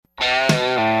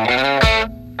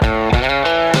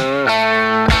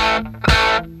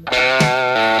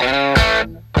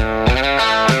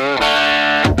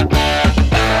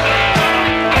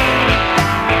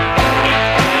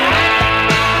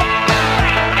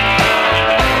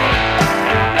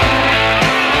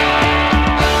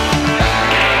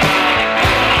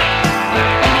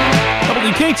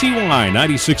WKTY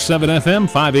 96.7 FM,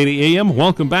 580 AM.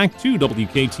 Welcome back to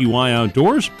WKTY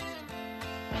Outdoors.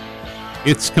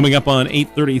 It's coming up on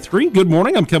 8:33. Good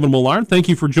morning. I'm Kevin Millard. Thank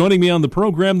you for joining me on the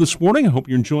program this morning. I hope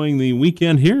you're enjoying the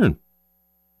weekend here and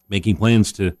making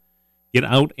plans to get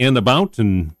out and about,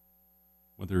 and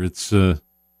whether it's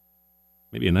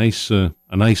maybe a nice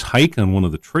hike on one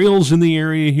of the trails in the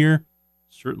area here.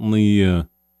 Certainly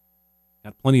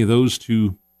got plenty of those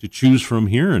to choose from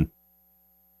here, and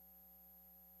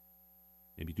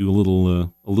maybe do a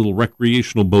little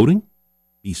recreational boating.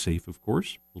 Be safe, of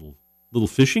course. Little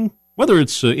fishing, whether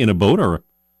it's in a boat or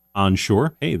on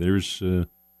shore. Hey, there's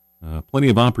plenty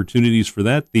of opportunities for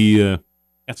that.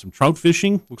 Got some trout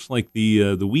fishing. Looks like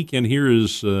the weekend here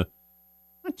is not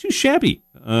too shabby.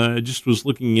 I just was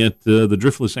looking at the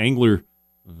Driftless Angler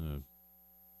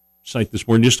site this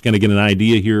morning, just to kind of get an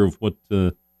idea here of what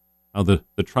how the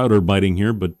trout are biting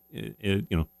here. But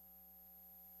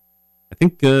I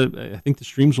think the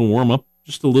streams will warm up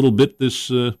just a little bit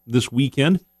this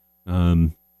weekend.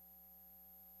 With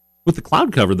the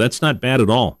cloud cover, that's not bad at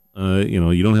all.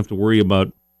 You don't have to worry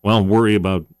about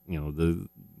the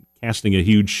casting a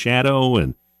huge shadow,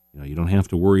 and you don't have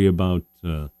to worry about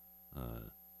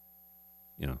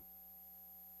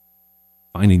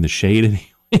finding the shade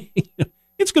anyway.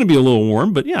 It's going to be a little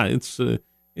warm, but yeah, it's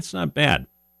not bad.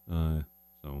 So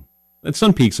that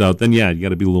sun peaks out, then yeah, you got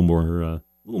to be a little more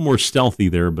stealthy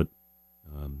there. But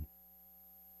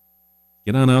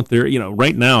get on out there.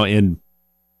 Right now,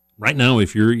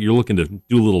 if you're looking to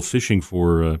do a little fishing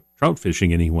for trout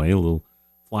fishing anyway, a little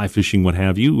fly fishing, what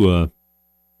have you,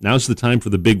 now's the time for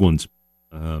the big ones.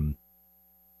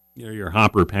 Your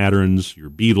hopper patterns, your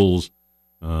beetles,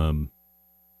 and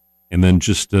then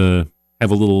just have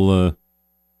a little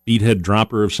beadhead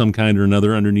dropper of some kind or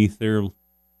another underneath there.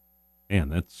 Man,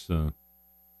 that's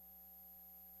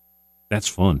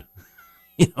fun.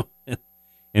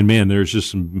 And man, there's just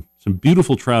some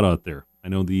beautiful trout out there. I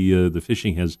know the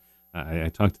fishing has. I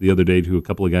talked the other day to a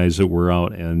couple of guys that were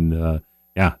out, and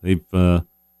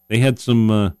they had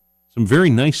some very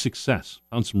nice success.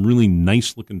 Found some really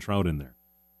nice looking trout in there.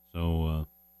 So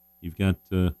you've got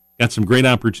some great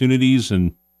opportunities,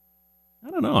 and I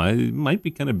don't know. It might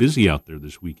be kind of busy out there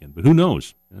this weekend, but who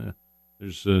knows?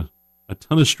 There's a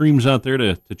ton of streams out there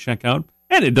to check out,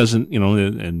 and it doesn't,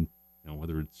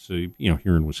 whether it's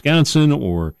here in Wisconsin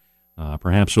or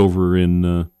perhaps over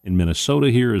in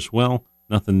Minnesota here as well.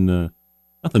 Nothing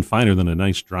finer than a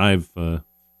nice drive,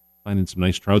 finding some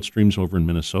nice trout streams over in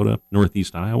Minnesota,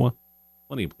 northeast Iowa.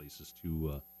 Plenty of places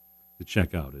to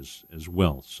check out as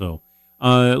well. So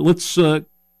let's kind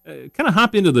of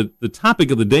hop into the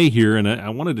topic of the day here, and I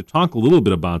wanted to talk a little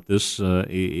bit about this.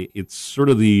 It's sort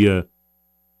of the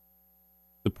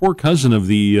poor cousin of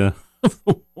the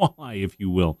walleye, if you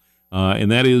will,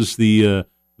 and that is the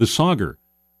sauger.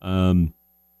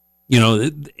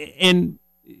 You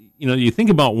think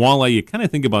about walleye, you kind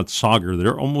of think about sauger.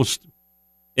 They're almost,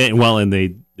 and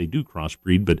they do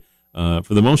crossbreed, but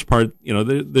for the most part,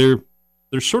 they're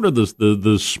sort of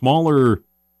the smaller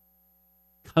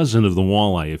cousin of the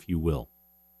walleye, if you will.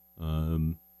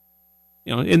 And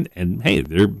hey,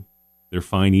 they're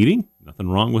fine eating, nothing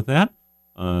wrong with that.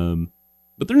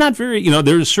 But they're not very,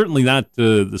 they're certainly not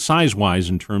the size wise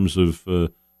in terms of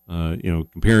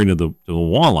comparing to the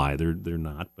walleye. They're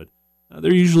not, but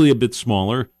they're usually a bit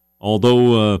smaller.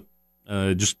 Although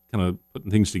just kind of putting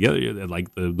things together,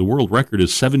 like the world record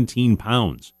is 17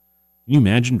 pounds. Can you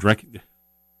imagine?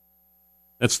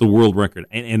 That's the world record,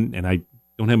 and I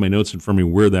don't have my notes in front of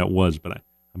me where that was, but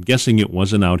I'm guessing it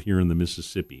wasn't out here in the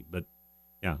Mississippi. But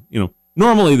yeah,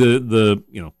 normally the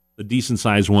decent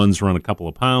sized ones run a couple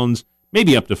of pounds,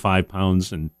 maybe up to 5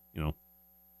 pounds, and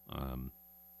for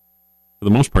the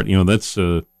most part, that's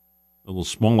a little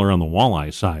smaller on the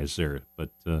walleye size there. But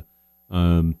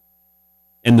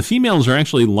and the females are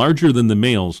actually larger than the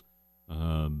males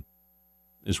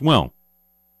as well.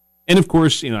 And of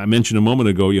course, I mentioned a moment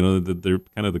ago, that they're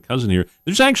kind of the cousin here.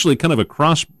 There's actually kind of a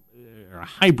cross, or a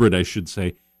hybrid, I should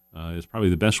say, is probably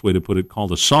the best way to put it,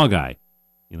 called a saugeye.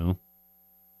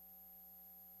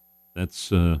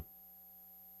 That's and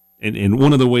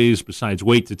one of the ways, besides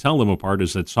weight, to tell them apart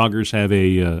is that saugers have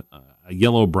a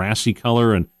yellow brassy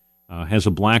color and has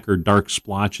a black or dark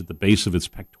splotch at the base of its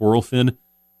pectoral fin.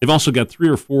 They've also got 3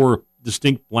 or 4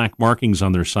 distinct black markings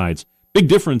on their sides. Big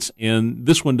difference, and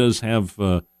this one does have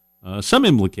some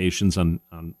implications on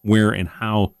where and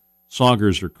how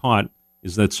saugers are caught,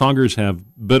 is that saugers have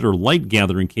better light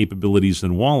gathering capabilities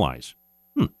than walleyes.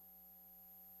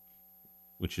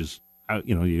 Which is,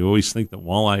 you always think that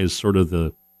walleye is sort of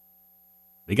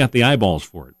they got the eyeballs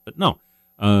for it. But no.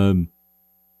 The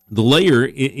layer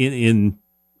in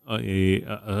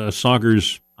a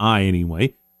sauger's eye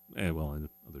anyway, well, and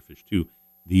other fish too,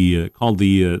 called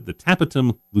the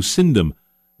tapetum lucidum,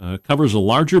 covers a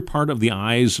larger part of the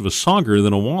eyes of a sauger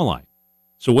than a walleye.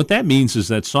 So what that means is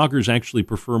that saugers actually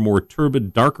prefer more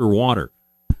turbid, darker water,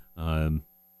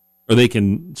 or they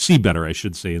can see better, I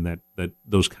should say, in that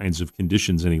those kinds of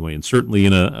conditions anyway. And certainly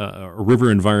in a river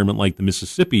environment like the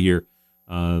Mississippi here,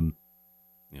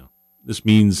 this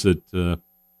means that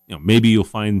maybe you'll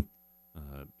find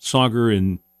sauger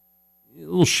in a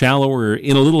little shallower,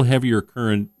 in a little heavier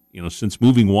current. Since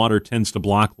moving water tends to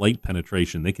block light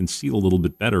penetration, they can see a little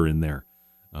bit better in there.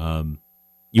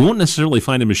 You won't necessarily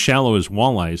find them as shallow as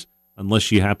walleyes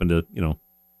unless you happen to,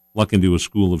 luck into a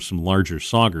school of some larger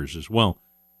saugers as well.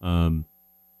 Then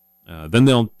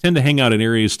they'll tend to hang out in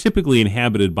areas typically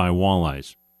inhabited by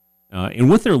walleyes.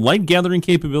 And with their light gathering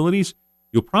capabilities,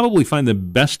 you'll probably find the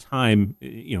best time,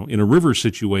 in a river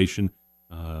situation,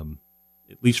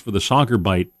 at least for the sauger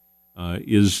bite,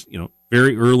 is,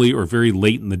 very early or very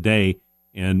late in the day,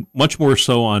 and much more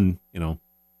so on,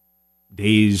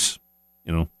 days,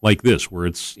 like this, where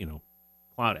it's,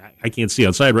 cloudy. I can't see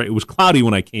outside, right? It was cloudy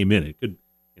when I came in. It could,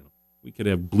 we could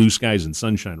have blue skies and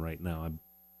sunshine right now. I'm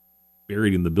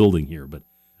buried in the building here, but,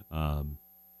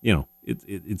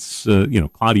 it's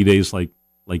cloudy days like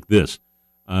this.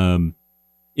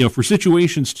 For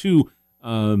situations too,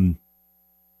 where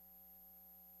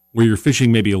you're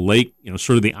fishing maybe a lake,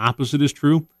 sort of the opposite is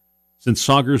true. Since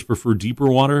saugers prefer deeper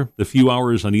water, the few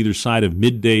hours on either side of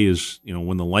midday is,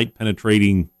 when the light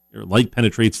penetrates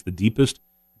the deepest,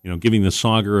 giving the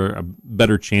sauger a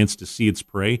better chance to see its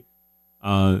prey.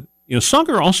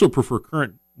 Sauger also prefer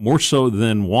current more so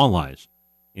than walleyes.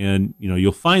 And,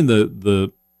 you'll find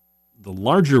the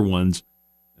larger ones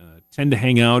tend to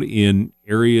hang out in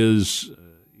areas,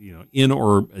 in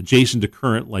or adjacent to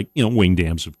current, like, wing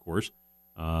dams, of course.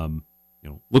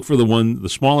 Look for the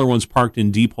smaller ones parked in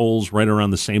deep holes right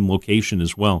around the same location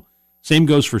as well. Same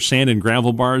goes for sand and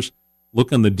gravel bars.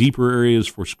 Look on the deeper areas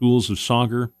for schools of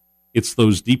sauger. It's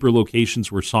those deeper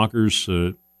locations where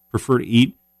saugers prefer to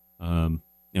eat,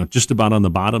 just about on the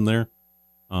bottom there.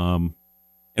 And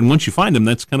once you find them,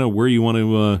 that's kind of where you want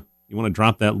to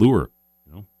drop that lure.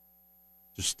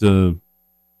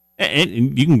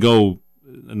 And you can go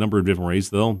a number of different ways.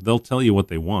 They'll tell you what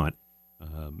they want.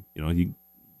 You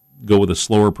go with a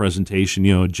slower presentation,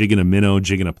 jigging a minnow,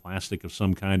 jigging a plastic of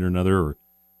some kind or another, or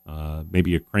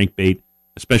maybe a crankbait,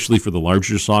 especially for the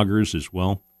larger saugers as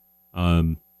well.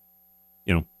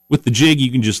 With the jig,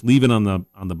 you can just leave it on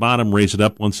the bottom, raise it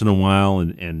up once in a while,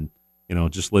 and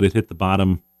just let it hit the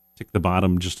bottom, tick the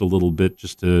bottom just a little bit,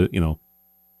 just to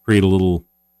create a little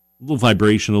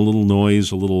vibration, a little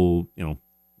noise, a little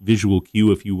visual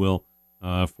cue, if you will,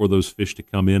 for those fish to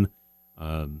come in.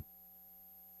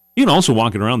 You can also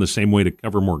walk it around the same way to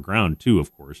cover more ground too,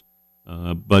 of course.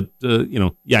 But you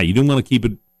don't want to keep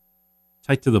it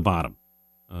tight to the bottom.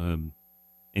 And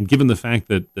given the fact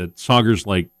that saugers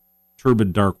like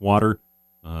turbid dark water,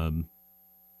 you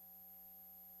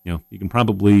can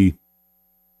probably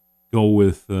go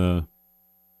with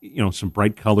some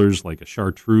bright colors like a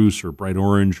chartreuse or bright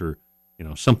orange, or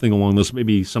something along those,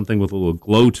 maybe something with a little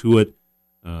glow to it.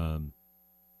 And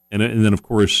then of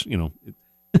course,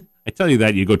 I tell you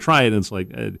that, you go try it, and it's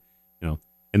like, and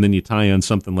then you tie on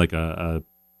something like a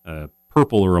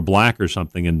purple or a black or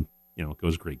something, and it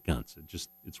goes great guns.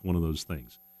 It's one of those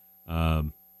things.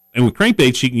 And with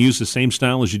crankbaits, you can use the same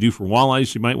style as you do for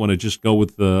walleyes. You might want to just go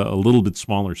with a little bit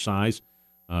smaller size,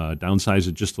 downsize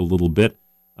it just a little bit.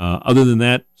 Other than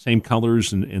that, same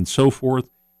colors and so forth.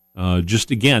 Just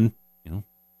again,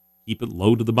 keep it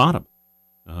low to the bottom,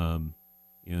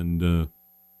 and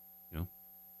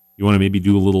you want to maybe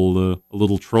do a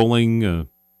little trolling.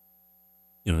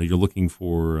 You're looking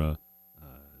for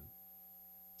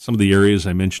some of the areas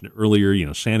I mentioned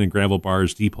earlier. Sand and gravel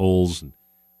bars, deep holes, and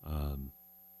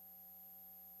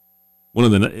one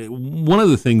of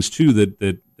the things too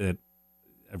that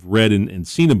I've read and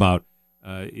seen about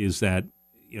is that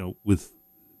with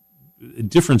a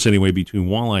difference anyway between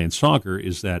walleye and sauger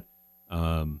is that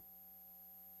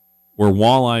where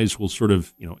walleyes will sort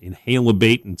of inhale a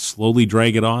bait and slowly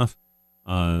drag it off,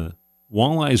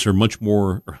 walleyes are much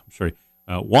more.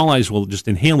 Walleyes will just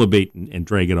inhale a bait and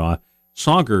drag it off.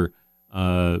 Sauger,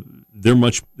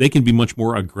 they can be much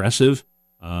more aggressive.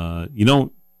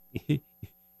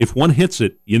 If one hits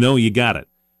it, you got it.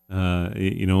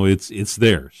 It's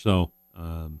there. So,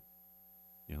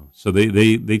 so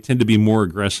they tend to be more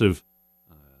aggressive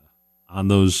on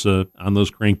those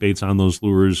crankbaits, on those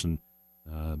lures, and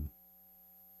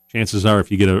chances are, if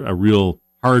you get a real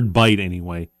hard bite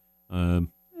anyway, you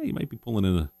might be pulling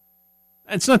in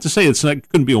It's not to say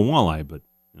couldn't be a walleye, but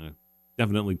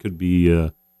definitely could be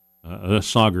a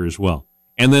sauger as well.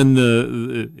 And then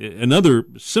another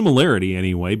similarity,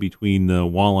 anyway, between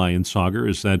walleye and sauger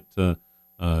is that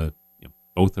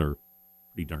both are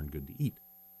pretty darn good to eat.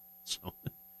 So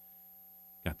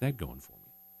got that going for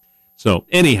me. So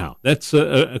anyhow, that's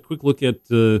a quick look at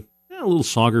a little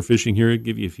sauger fishing here.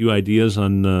 Give you a few ideas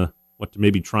on what to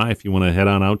maybe try if you want to head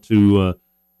on out to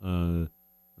the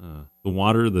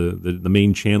water, the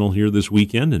main channel here this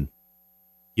weekend, and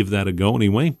give that a go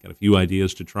anyway. Got a few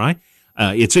ideas to try.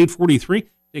 It's 8:43.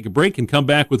 Take a break and come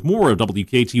back with more of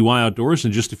WKTY Outdoors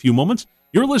in just a few moments.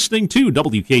 You're listening to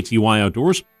WKTY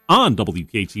Outdoors on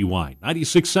WKTY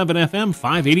 96.7 FM,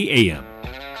 580 AM.